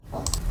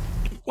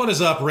What is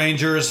up,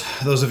 Rangers?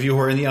 Those of you who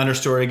are in the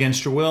understory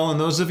against your will, and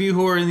those of you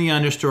who are in the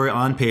understory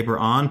on paper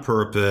on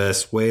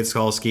purpose. Wade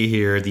Skalski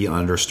here, the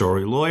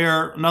understory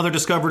lawyer. Another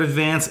Discovered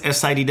Advanced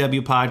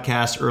SIDW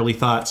podcast, Early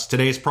Thoughts.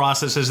 Today's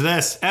process is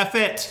this. F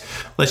it.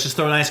 Let's just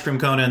throw an ice cream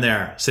cone in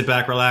there. Sit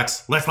back,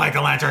 relax. Let's light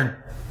the lantern.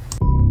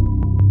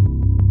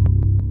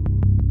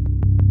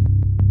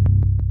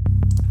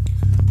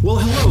 Well,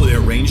 hello there,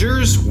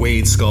 Rangers.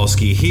 Wade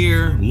Skalski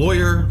here,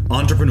 lawyer,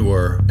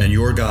 entrepreneur, and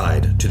your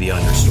guide to the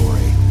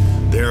understory.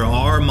 There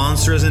are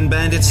monsters and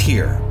bandits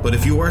here, but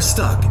if you are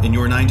stuck in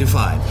your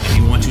 9-to-5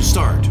 and you want to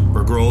start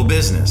or grow a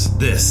business,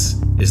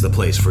 this is the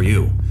place for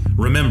you.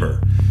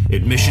 Remember,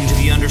 admission to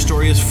the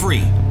understory is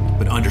free,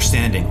 but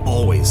understanding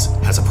always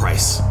has a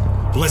price.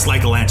 Let's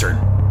light the lantern.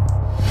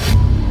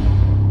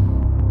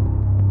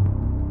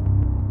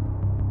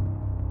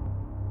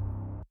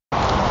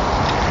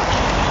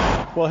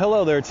 Well,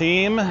 hello there,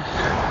 team.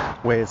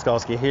 Wade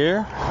Skalski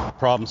here,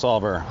 problem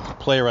solver,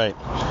 playwright,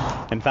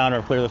 and founder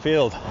of Clear the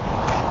Field.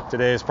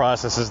 Today's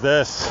process is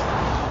this.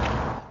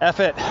 F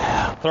it.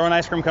 Throw an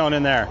ice cream cone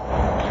in there.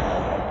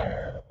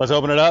 Let's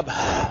open it up.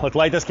 Let's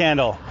light this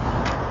candle.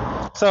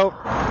 So,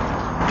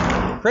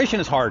 creation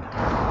is hard.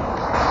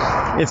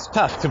 It's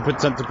tough to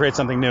create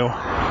something new,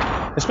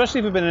 especially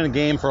if you've been in a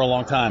game for a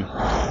long time.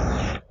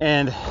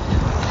 And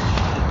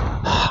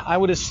I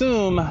would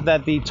assume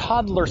that the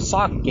toddler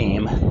sock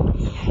game,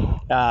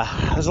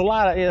 there's a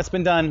lot of it's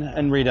been done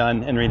and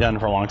redone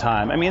for a long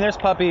time. I mean, there's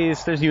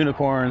puppies, there's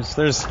unicorns,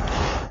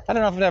 I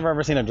don't know if I've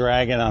ever seen a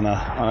dragon on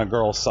a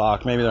girl's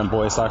sock. Maybe they're on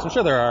boys' socks. I'm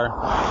sure there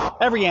are.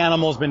 Every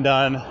animal's been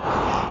done.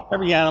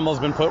 Every animal's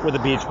been put with a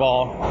beach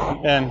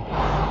ball. And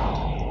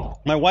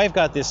my wife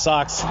got these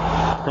socks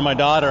for my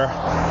daughter,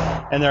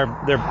 and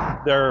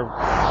they're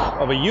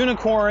of a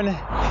unicorn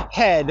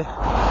head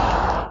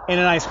in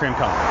an ice cream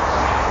cone.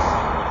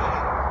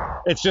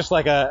 It's just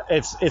like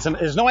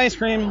there's no ice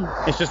cream.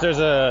 It's just there's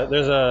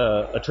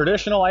a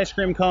traditional ice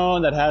cream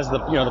cone that has the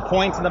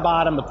point in the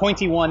bottom, the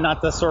pointy one,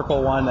 not the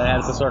circle one that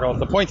has the circle.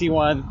 It's the pointy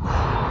one,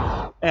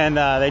 and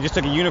they just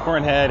took a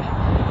unicorn head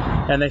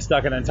and they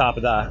stuck it on top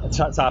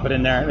it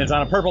in there, and it's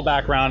on a purple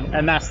background,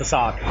 and that's the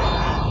sock.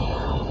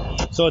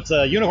 So it's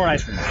a unicorn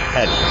ice cream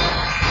head.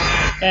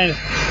 And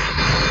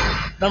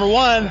number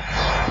one,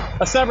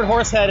 a severed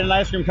horse head in an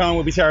ice cream cone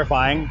would be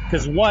terrifying,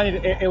 because one,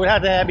 it would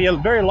have to be a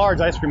very large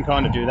ice cream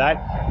cone to do that,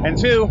 and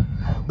two,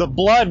 the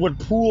blood would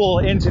pool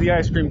into the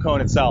ice cream cone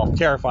itself,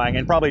 terrifying,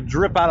 and probably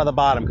drip out of the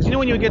bottom. Because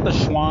when you would get the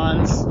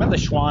Schwans, remember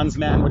the Schwans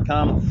man would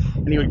come,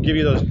 and he would give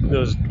you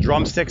those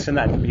drumsticks,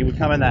 and he would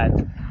come in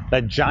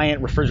that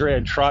giant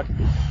refrigerated truck,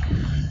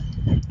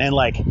 and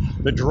like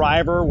the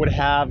driver would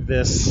have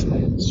this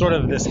sort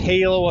of this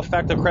halo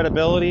effect of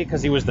credibility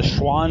because he was the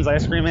Schwans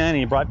ice cream man and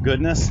he brought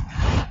goodness.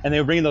 And they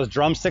would bring in those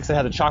drumsticks that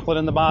had the chocolate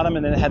in the bottom,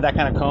 and then it had that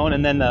kind of cone,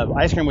 and then the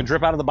ice cream would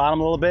drip out of the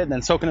bottom a little bit and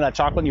then soak into that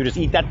chocolate, and you just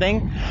eat that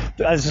thing.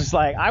 I was just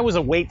like, I was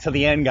a wait to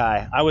the end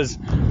guy.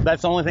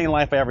 That's the only thing in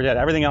life I ever did.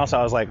 Everything else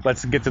I was like,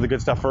 let's get to the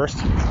good stuff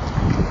first.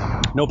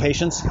 No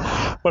patience.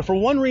 But for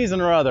one reason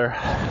or other,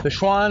 the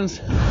Schwans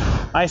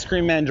ice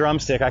cream man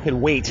drumstick, I could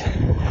wait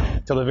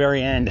till the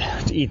very end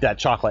to eat that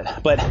chocolate.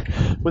 But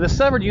with a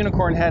severed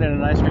unicorn head and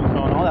an ice cream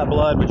cone, all that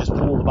blood would just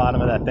pool the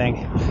bottom of that thing,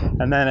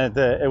 and then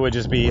it would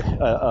just be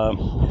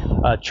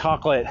a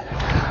chocolate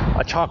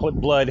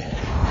blood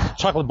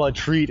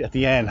treat at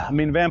the end. I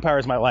mean,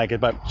 vampires might like it,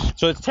 but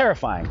so it's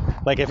terrifying.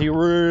 Like if you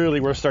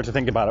really were to start to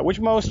think about it, which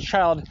most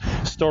child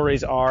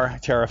stories are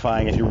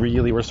terrifying if you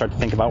really were to start to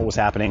think about what was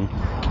happening.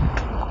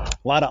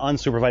 A lot of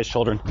unsupervised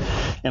children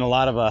and a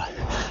lot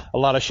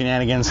of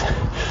shenanigans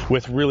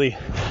with really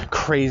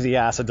crazy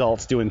ass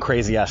adults doing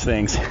crazy ass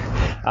things,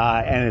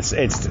 and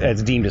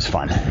it's deemed as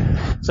fun.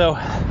 So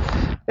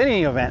in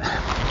any event,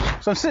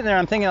 so I'm sitting there,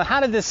 I'm thinking, how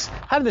did this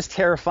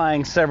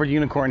terrifying severed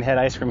unicorn head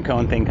ice cream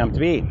cone thing come to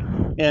be?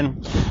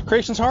 And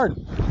creation's hard.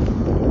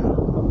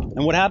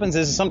 And what happens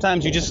is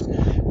sometimes you just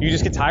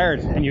get tired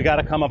and you got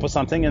to come up with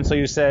something, and so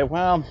you say,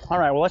 well, all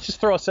right, well, let's just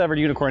throw a severed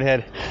unicorn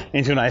head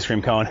into an ice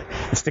cream cone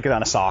and stick it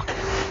on a sock,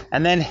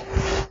 and then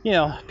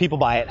people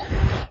buy it,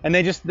 and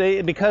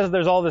because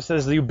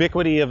there's the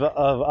ubiquity of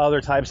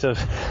other types of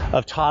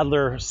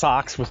toddler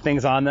socks with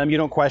things on them, you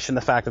don't question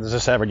the fact that there's a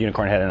severed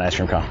unicorn head in an ice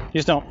cream cone. You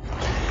just don't.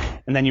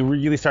 And then you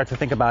really start to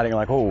think about it, and you're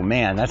like, oh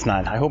man,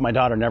 I hope my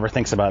daughter never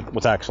thinks about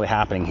what's actually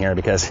happening here,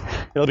 because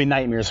it'll be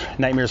nightmares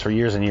for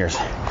years and years.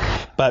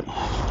 But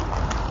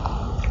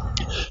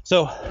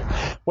so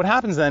what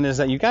happens then is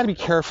that you got to be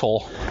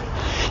careful.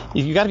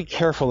 You got to be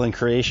careful in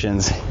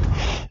creations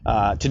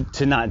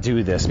to not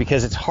do this,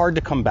 because it's hard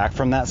to come back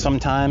from that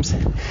sometimes.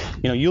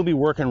 You'll be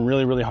working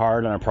really, really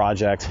hard on a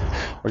project,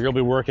 or you'll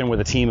be working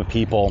with a team of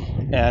people,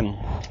 and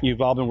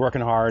you've all been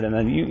working hard, and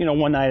then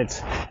one night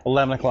it's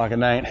 11 o'clock at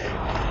night,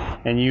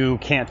 and you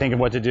can't think of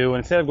what to do, and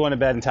instead of going to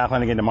bed and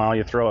tackling again tomorrow,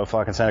 you throw a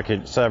fucking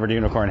severed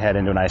unicorn head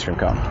into an ice cream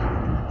cone.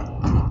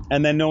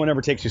 And then no one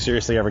ever takes you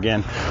seriously ever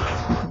again.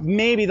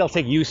 Maybe they'll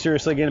take you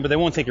seriously again, but they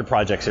won't take your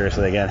project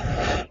seriously again.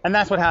 And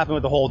that's what happened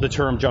with the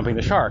term jumping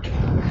the shark.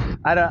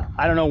 I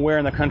don't know where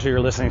in the country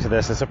you're listening to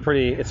this. It's a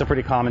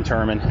pretty common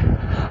term in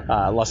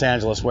Los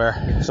Angeles,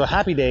 where so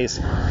Happy Days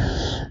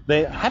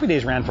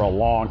ran for a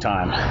long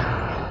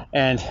time,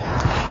 and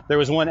there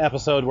was one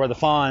episode where the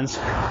Fonz,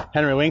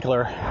 Henry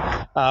Winkler,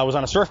 was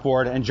on a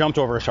surfboard and jumped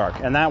over a shark,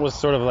 and that was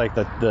sort of like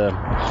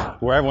the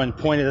where everyone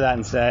pointed to that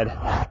and said,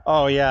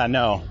 "Oh yeah,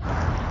 no,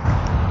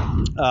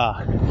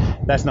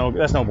 that's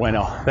no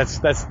bueno.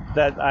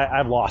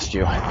 I've lost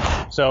you."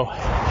 So,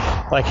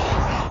 like,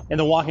 in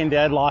The Walking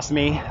Dead lost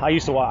me. I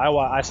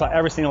saw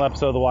every single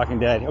episode of The Walking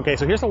Dead. Okay,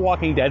 so here's the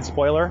Walking Dead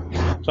spoiler.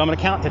 So I'm going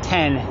to count to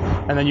 10,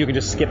 and then you can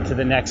just skip to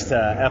the next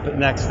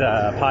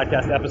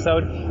podcast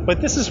episode. But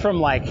this is from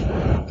like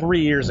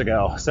 3 years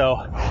ago,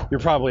 so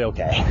you're probably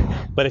okay.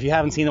 But if you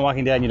haven't seen The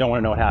Walking Dead and you don't want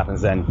to know what happens,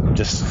 then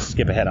just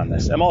skip ahead on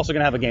this. I'm also going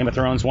to have a Game of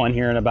Thrones one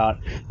here in about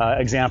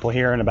example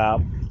here in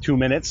about 2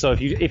 minutes. So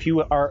if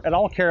you are at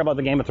all care about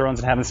the Game of Thrones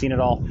and haven't seen it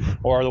all,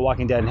 or The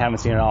Walking Dead and haven't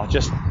seen it all,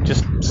 just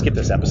skip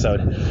this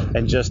episode.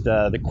 And just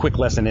the quick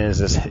lesson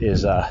is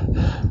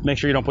make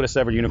sure you don't put a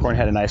severed unicorn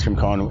head in an ice cream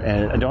cone,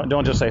 and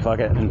don't just say fuck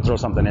it and throw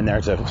something in there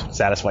to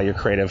satisfy your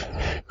creative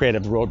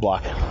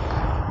roadblock.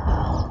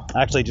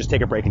 Actually, just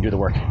take a break and do the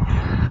work.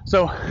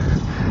 So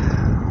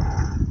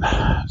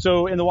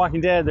in The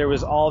Walking Dead, there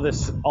was all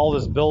this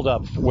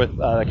build-up with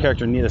the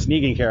character, this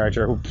Negan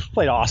character, who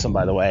played awesome,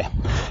 by the way.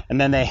 And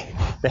then they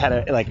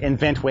had to like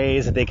invent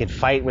ways that they could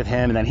fight with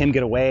him, and then him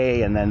get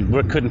away, and then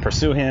Rick couldn't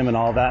pursue him, and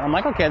all of that. I'm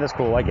like, okay, that's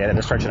cool, I get it,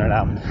 they're stretching it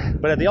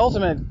out. But at the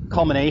ultimate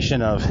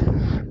culmination of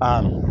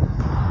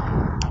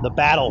the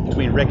battle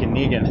between Rick and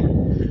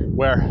Negan,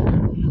 where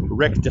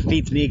Rick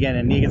defeats Negan,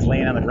 and Negan's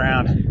laying on the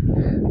ground,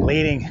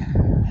 bleeding,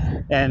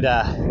 and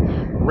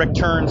Rick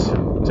turns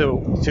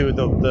to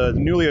the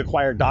newly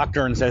acquired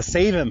doctor and says,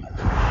 "Save him,"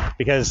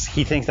 because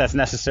he thinks that's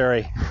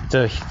necessary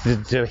to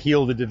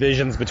heal the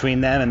divisions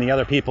between them and the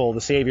other people,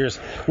 the saviors,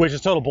 which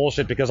is total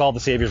bullshit, because all the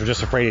saviors were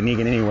just afraid of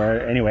Negan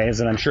anyways,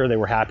 and I'm sure they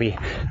were happy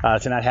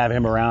to not have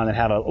him around and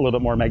have a little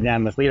bit more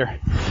magnanimous leader.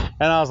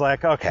 And I was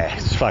like, okay,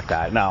 fuck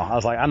that. No, I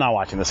was like, I'm not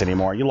watching this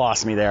anymore. You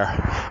lost me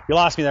there. You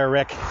lost me there,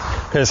 Rick,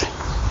 because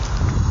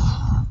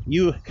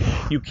you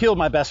killed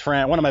my best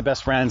friend, one of my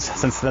best friends,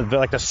 since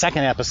the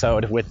second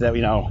episode with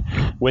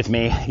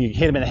me. You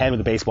hit him in the head with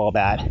a baseball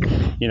bat,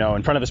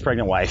 in front of his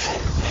pregnant wife,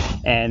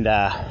 and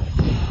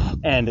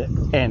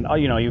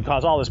you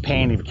caused all this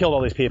pain. You've killed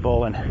all these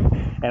people, and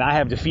I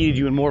have defeated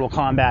you in Mortal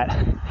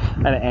Kombat,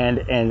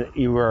 and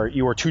you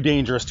were too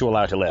dangerous to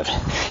allow to live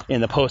in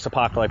the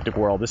post-apocalyptic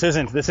world. This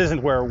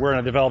isn't where we're in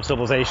a developed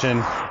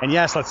civilization, and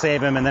yes, let's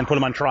save him and then put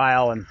him on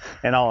trial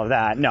and all of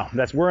that. No,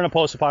 we're in a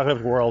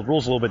post-apocalyptic world.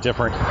 Rules a little bit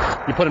different.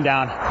 You put him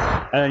down,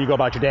 and then you go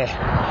about your day.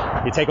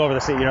 You take over the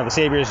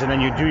saviors, and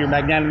then you do your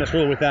magnanimous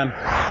rule with them,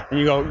 and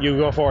you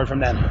go forward from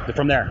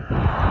there.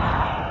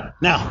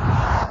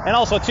 Now, and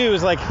also too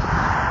is like,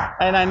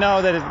 and I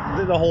know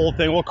that the whole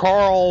thing, well,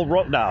 Carl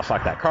wrote, no,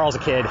 fuck that. Carl's a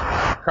kid.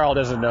 Carl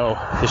doesn't know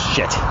his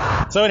shit.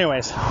 So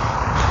anyways,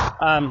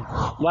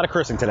 a lot of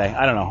cursing today.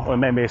 I don't know. Or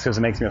maybe it's because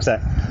it makes me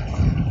upset.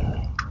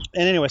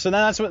 And anyway, so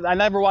then I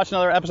never watched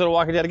another episode of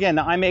Walking Dead again.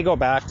 Now, I may go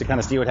back to kind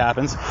of see what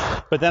happens,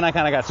 but then I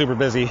kind of got super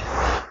busy,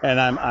 and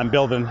I'm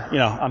building,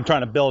 I'm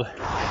trying to build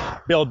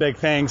big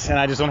things, and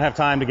I just don't have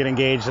time to get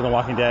engaged in The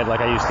Walking Dead like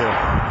I used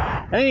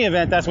to. In any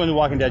event, that's when The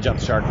Walking Dead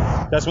jumped the shark.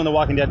 That's when The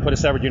Walking Dead put a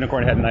severed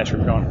unicorn head in an ice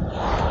cream cone.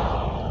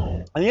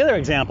 And the other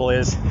example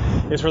is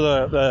for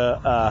the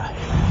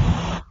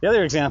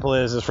other example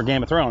is for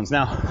Game of Thrones.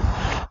 Now,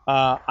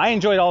 I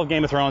enjoyed all of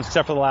Game of Thrones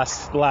except for the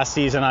last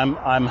season.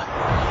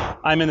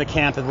 I'm in the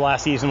camp that the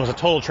last season was a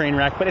total train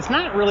wreck, but it's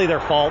not really their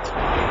fault,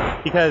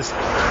 because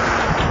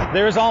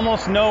there's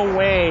almost no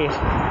way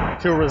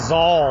to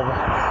resolve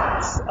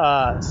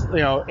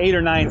 8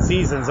 or 9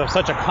 seasons of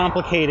such a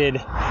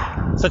complicated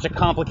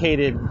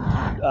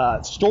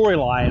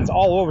storylines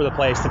all over the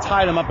place to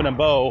tie them up in a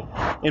bow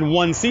in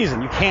one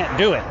season. You can't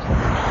do it.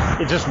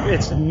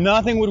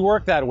 Nothing would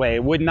work that way.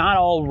 It would not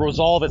all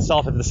resolve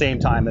itself at the same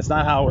time. That's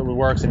not how it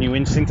works, and you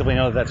instinctively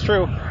know that that's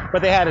true.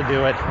 But they had to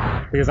do it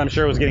because I'm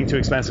sure it was getting too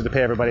expensive to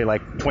pay everybody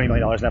like $20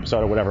 million an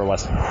episode or whatever it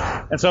was.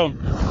 And so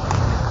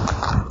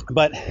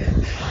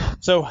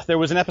there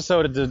was an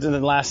episode in the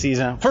last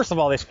season. First of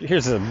all,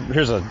 here's a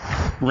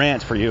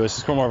rant for you. It's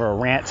just more of a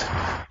rant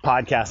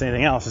podcast than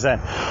anything else. Is that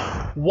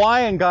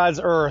why in God's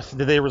earth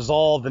did they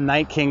resolve the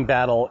Night King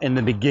battle in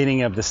the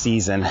beginning of the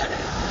season?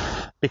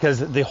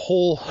 Because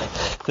all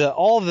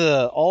of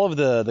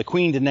the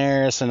Queen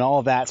Daenerys and all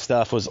of that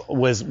stuff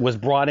was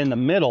brought in the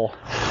middle,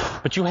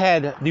 but you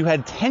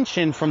had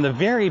tension from the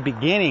very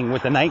beginning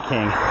with the Night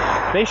King.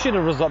 They should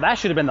have resolved. That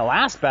should have been the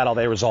last battle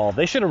they resolved.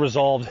 They should have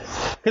resolved,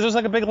 because it was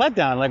like a big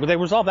letdown. Like, they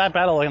resolved that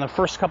battle like in the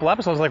first couple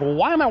episodes. Like, well,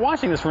 why am I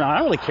watching this from now? I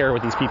don't really care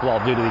what these people all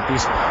do to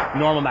these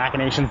normal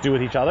machinations do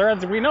with each other.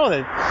 We know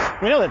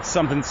that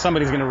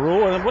somebody's going to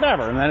rule and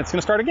whatever, and then it's going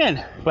to start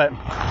again. But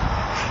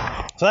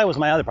so that was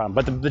my other problem.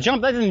 But the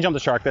jump, that didn't jump the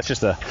shark. That's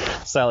just a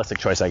stylistic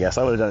choice, I guess.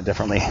 I would have done it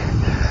differently.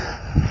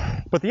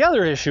 But the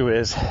other issue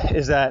is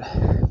that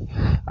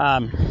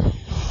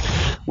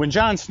when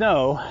Jon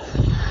Snow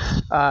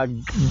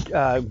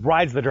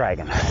rides the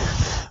dragon.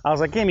 I was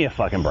like, give me a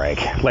fucking break.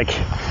 Like,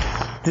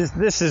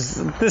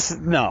 this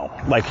no.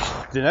 Like,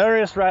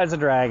 Daenerys rides the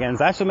dragons.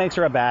 That's what makes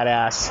her a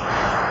badass.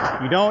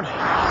 You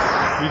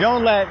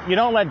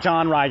don't let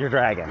Jon ride your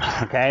dragon,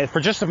 okay? For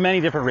just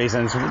many different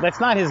reasons. That's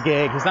not his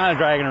gig. He's not a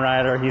dragon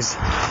rider.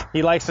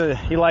 He likes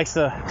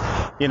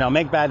to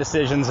make bad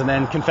decisions and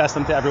then confess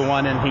them to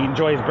everyone, and he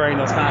enjoys bearing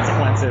those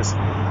consequences.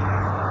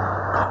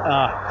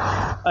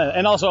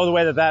 And also the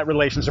way that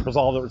relationship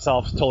resolved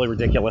itself is totally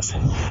ridiculous.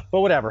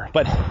 But whatever.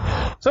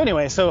 So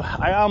anyway, so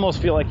I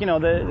almost feel like,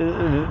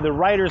 the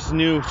writers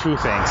knew two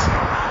things.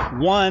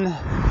 One,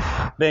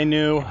 they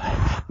knew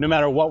no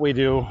matter what we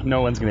do,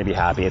 no one's going to be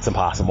happy. It's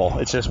impossible.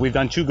 It's just we've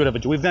done too good of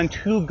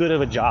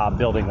a job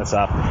building this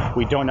up.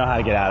 We don't know how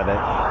to get out of it.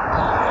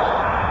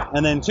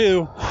 And then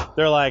two,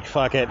 they're like,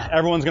 fuck it.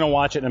 Everyone's going to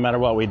watch it no matter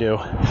what we do.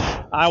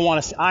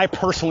 I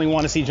personally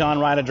want to see Jon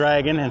ride a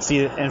dragon and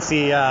see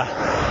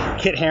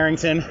Kit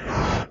Harington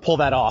pull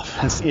that off.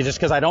 And just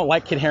because I don't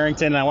like Kit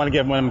Harington and I want to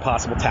give him an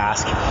impossible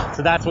task.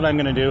 So that's what I'm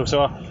going to do.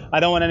 So I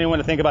don't want anyone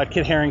to think about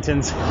Kit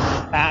Harington's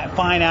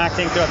fine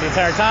acting throughout the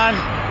entire time.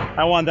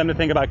 I want them to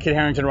think about Kit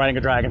Harington riding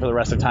a dragon for the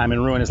rest of the time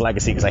and ruin his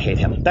legacy because I hate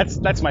him.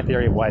 That's my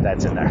theory of why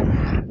that's in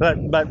there.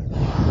 But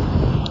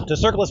to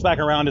circle us back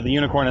around to the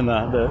unicorn and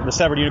the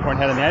severed unicorn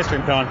head and the ice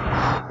cream cone,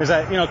 is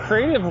that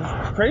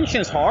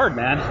creation is hard,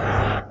 man.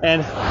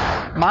 And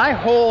my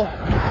whole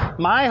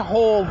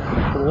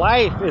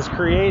life is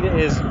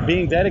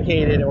being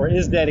dedicated, or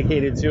is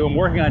dedicated to, I'm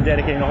working on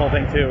dedicating the whole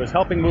thing to, is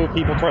helping move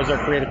people towards their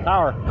creative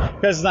power,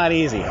 because it's not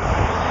easy.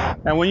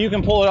 And when you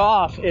can pull it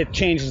off, it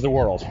changes the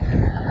world.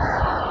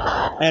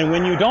 And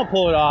when you don't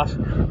pull it off,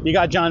 you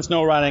got Jon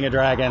Snow riding a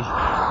dragon,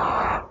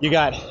 you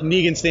got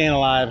Negan staying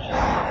alive,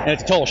 and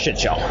it's a total shit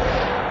show.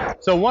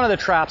 So one of the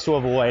traps to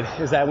avoid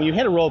is that when you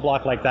hit a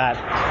roadblock like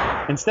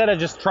that, instead of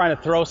just trying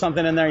to throw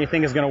something in there you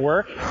think is going to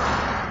work,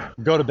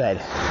 go to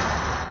bed.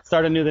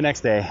 Start anew the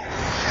next day.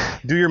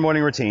 Do your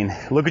morning routine.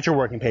 Look at your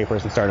working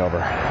papers and start over.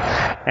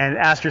 And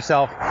ask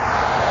yourself,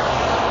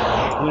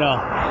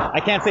 I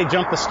can't say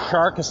jump the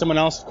shark because someone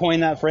else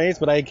coined that phrase,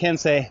 but I can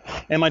say,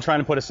 am I trying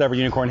to put a severed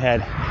unicorn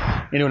head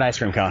into an ice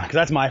cream cone? Because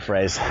that's my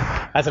phrase.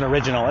 That's an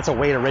original. That's a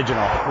Wade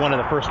original. One of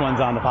the first ones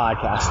on the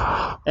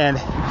podcast. And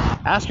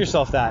ask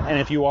yourself that. And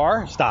if you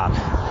are,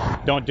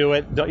 stop. Don't do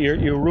it.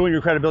 You ruin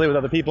your credibility with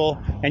other people,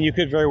 and you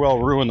could very well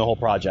ruin the whole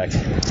project.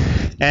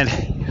 And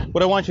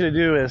what I want you to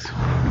do is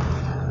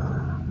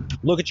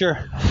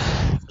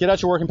get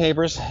out your working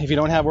papers. If you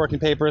don't have working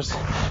papers,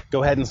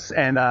 go ahead and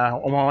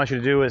what I want you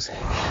to do is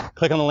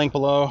click on the link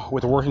below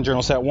with the Working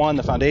Journal Set 1,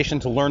 the foundation,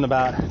 to learn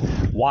about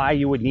why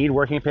you would need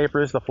working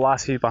papers, the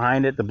philosophy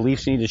behind it, the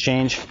beliefs you need to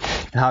change,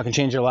 and how it can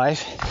change your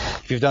life.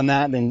 If you've done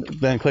that,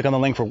 then click on the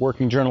link for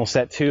Working Journal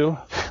Set 2,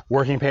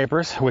 Working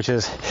Papers, which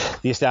is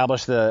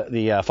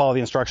the follow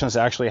the instructions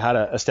to actually how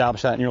to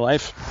establish that in your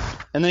life.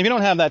 And then if you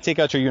don't have that, take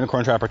out your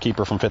Unicorn Trapper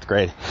Keeper from 5th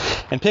grade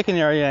and pick an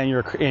area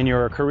in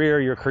your career,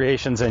 your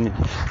creations, and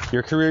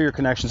your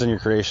connections, and your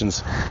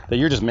creations that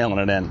you're just mailing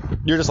it in.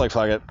 You're just like,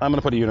 fuck it, I'm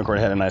going to put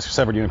a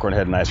severed unicorn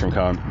head in an ice cream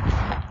cone,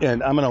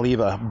 and I'm going to leave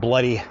a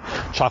bloody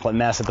chocolate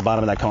mess at the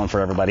bottom of that cone for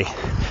everybody,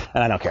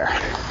 and I don't care.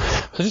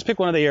 So just pick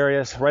one of the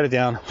areas, write it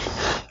down,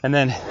 and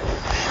then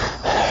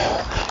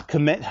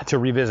commit to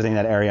revisiting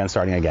that area and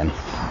starting again.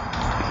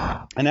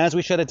 And as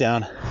we shut it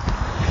down,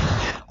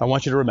 I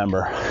want you to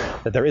remember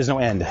that there is no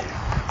end.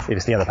 It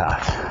is the other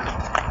path.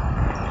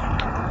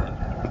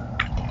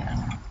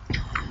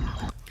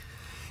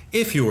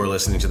 If you are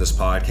listening to this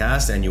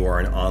podcast and you are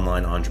an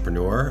online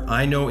entrepreneur,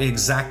 I know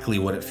exactly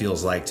what it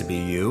feels like to be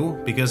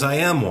you, because I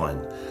am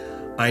one.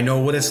 I know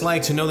what it's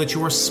like to know that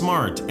you are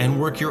smart and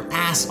work your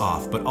ass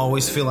off, but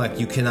always feel like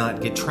you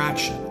cannot get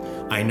traction.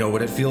 I know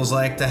what it feels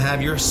like to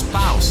have your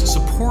spouse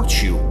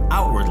support you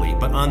outwardly,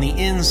 but on the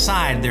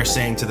inside they're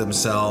saying to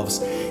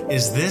themselves,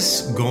 is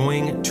this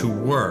going to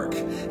work?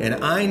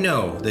 And I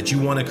know that you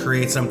want to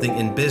create something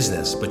in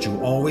business, but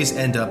you always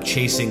end up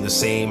chasing the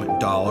same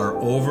dollar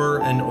over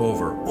and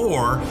over.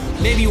 Or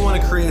maybe you want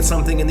to create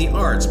something in the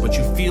arts, but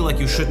you feel like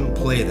you shouldn't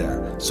play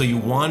there. So you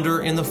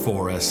wander in the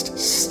forest,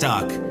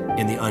 stuck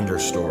in the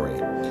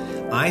understory.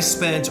 I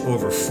spent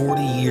over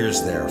 40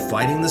 years there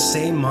fighting the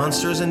same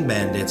monsters and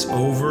bandits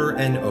over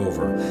and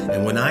over.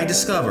 And when I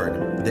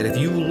discovered that if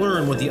you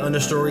learn what the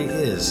understory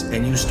is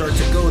and you start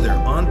to go there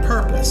on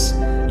purpose,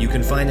 you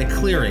can find a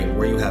clearing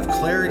where you have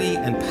clarity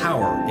and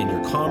power in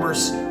your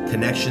commerce,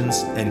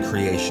 connections, and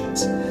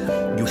creations.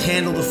 You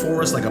handle the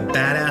forest like a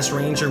badass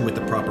ranger with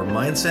the proper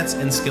mindsets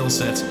and skill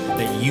sets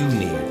that you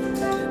need.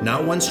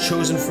 Not ones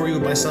chosen for you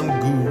by some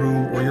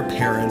guru or your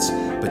parents,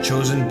 but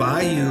chosen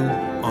by you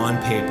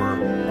on paper,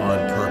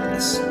 on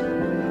purpose.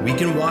 We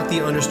can walk the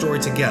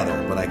understory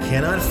together, but I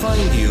cannot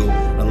find you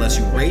unless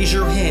you raise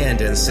your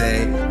hand and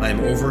say, I'm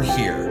over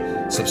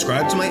here.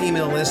 Subscribe to my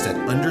email list at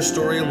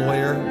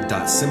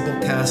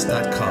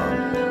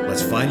understorylawyer.simplecast.com.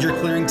 Let's find your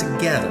clearing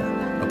together,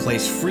 a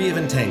place free of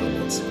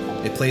entanglements,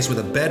 a place with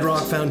a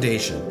bedrock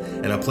foundation,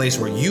 and a place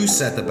where you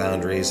set the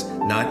boundaries,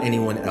 not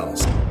anyone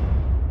else.